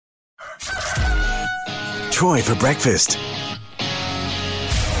Troy for breakfast.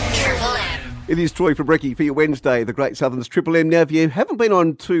 Triple M. It is Troy for Brekkie for your Wednesday, the Great Southern's Triple M. Now, if you haven't been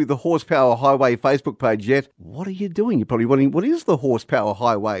on to the Horsepower Highway Facebook page yet, what are you doing? You're probably wondering, what is the Horsepower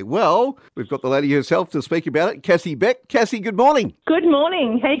Highway? Well, we've got the lady herself to speak about it, Cassie Beck. Cassie, good morning. Good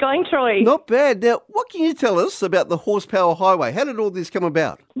morning. How you going, Troy? Not bad. Now, what can you tell us about the Horsepower Highway? How did all this come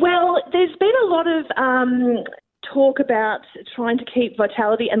about? Well, there's been a lot of talk about trying to keep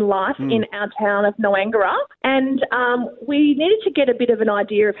vitality and life in our town of Noangarra, and we needed to get a bit of an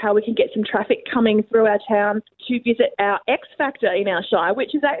idea of how we can get some traffic coming through our town to visit our X Factor in our shire,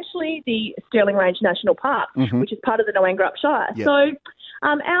 which is actually the Stirling Range National Park, which is part of the Noangarra Shire. Yep. So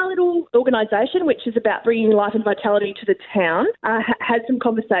our little organisation, which is about bringing life and vitality to the town, had some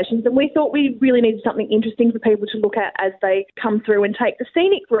conversations, and we thought we really needed something interesting for people to look at as they come through and take the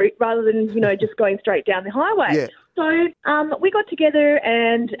scenic route rather than, just going straight down the highway. Yeah. So we got together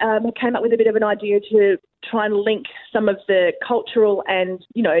and came up with a bit of an idea to try and link some of the cultural and,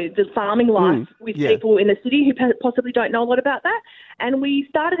 the farming life with people in the city who possibly don't know a lot about that. And we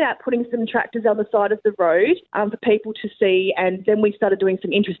started out putting some tractors on the side of the road for people to see, and then we started doing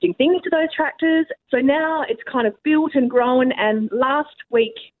some interesting things to those tractors. So now it's kind of built and grown, and last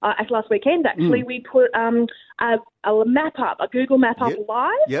weekend, we put a map up, a Google map up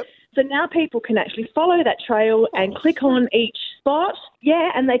live. Yep. So now people can actually follow that trail and click on each spot,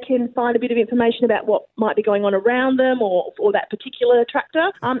 and they can find a bit of information about what might be going on around them or that particular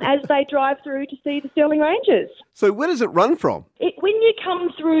tractor as they drive through to see the Stirling Ranges. So where does it run from? When you come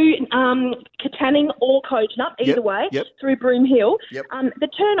through Katanning or Kojonup, either way, through Broome Hill, the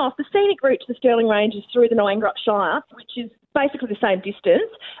turn-off, the scenic route to the Stirling Range is through the Noangarra Shire, which is basically the same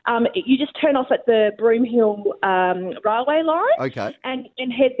distance. You just turn off at the Broome Hill railway line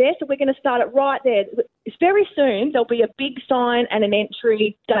and head there. So we're going to start it right there. Very soon there'll be a big sign and an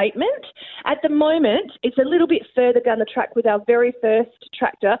entry statement. At the moment, it's a little bit further down the track with our very first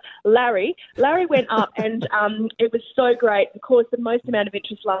tractor, Larry. Larry went up and it was so great. It caused the most amount of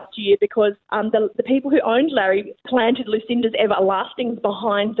interest last year because the people who owned Larry planted Lucinda's Everlastings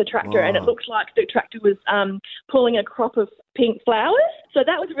behind the tractor, and it looks like the tractor was pulling a crop of pink flowers. So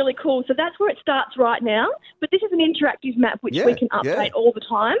that was really cool. So that's where it starts right now. But this is an interactive map which we can update all the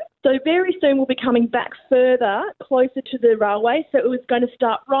time. So very soon we'll be coming back further, closer to the railway. So it was going to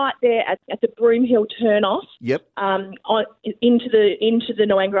start right there at the Broome Hill turn-off into the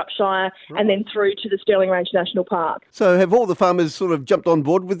Noangarra Shire and then through to the Stirling Range National Park. So have all the farmers sort of jumped on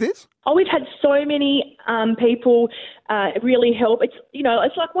board with this? Oh, we've had so many people really help. It's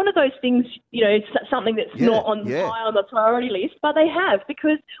it's like one of those things. It's something that's not on high on the priority list, but they have,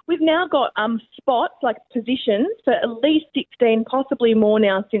 because we've now got spots, like positions, for at least 16, possibly more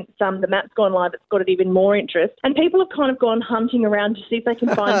now since the map's gone live. It's got it even more interest, and people have kind of gone hunting around to see if they can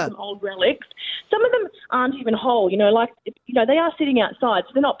find some old relics. Some of them aren't even whole. They are sitting outside,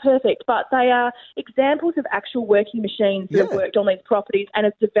 so they're not perfect, but they are examples of actual working machines that have worked on these properties and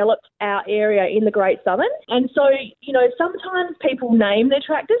have developed our area in the Great Southern. And so, sometimes people name their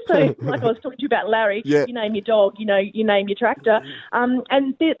tractors. So, like I was talking to you about Larry, you name your dog, you name your tractor.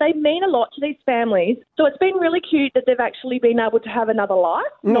 And they mean a lot to these families. So it's been really cute that they've actually been able to have another life,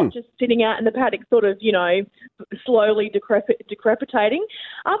 not just sitting out in the paddock sort of, slowly decrepitating.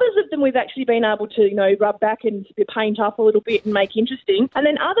 Others of them we've actually been able to, rub back and paint up a little bit and make interesting. And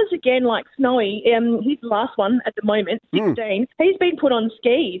then others, again, like Snowy, he's the last one at the moment, 16. He's been put on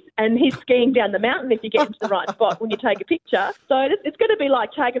skis and he's skiing down the mountain if you get into the right spot when you take a picture. So it's going to be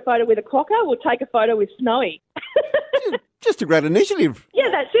like take a photo with a quokka or take a photo with Snowy. Just a great initiative. Yeah,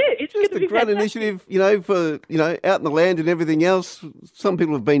 that's it. It's just a great initiative, for, out in the land and everything else. Some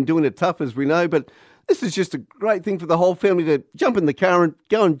people have been doing it tough, as we know, but this is just a great thing for the whole family to jump in the car and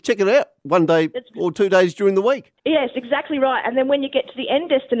go and check it out one day or 2 days during the week. Yes, exactly right. And then when you get to the end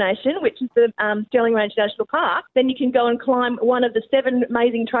destination, which is the Stirling Range National Park, then you can go and climb one of the 7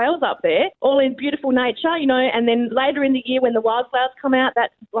 amazing trails up there, all in beautiful nature, and then later in the year when the wildflowers come out,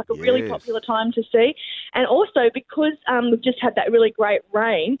 that's like a really popular time to see. And also because we've just had that really great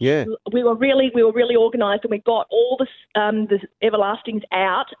rain, we were really organised, and we got all the Everlastings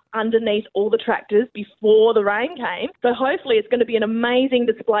out underneath all the tractors before the rain came. So hopefully it's going to be an amazing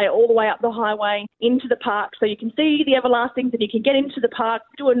display all the way up the highway into the park, so you can see the Everlastings and you can get into the park,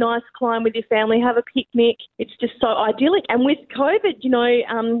 do a nice climb with your family, have a picnic. It's just so idyllic. And with COVID,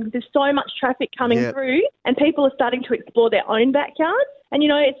 there's so much traffic coming through, and people are starting to explore their own backyards. And,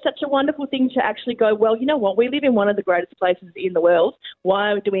 it's such a wonderful thing to actually go, well, you know what, we live in one of the greatest places in the world.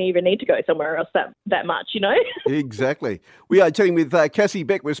 Why do we even need to go somewhere else that much, Exactly. We are chatting with Cassie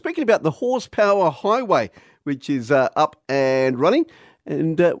Beck. We're speaking about the Horsepower Highway, which is up and running.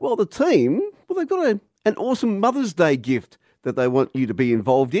 And, the team, they've got an awesome Mother's Day gift that they want you to be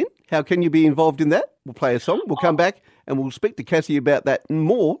involved in. How can you be involved in that? We'll play a song. We'll come back and we'll speak to Cassie about that and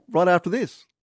more right after this.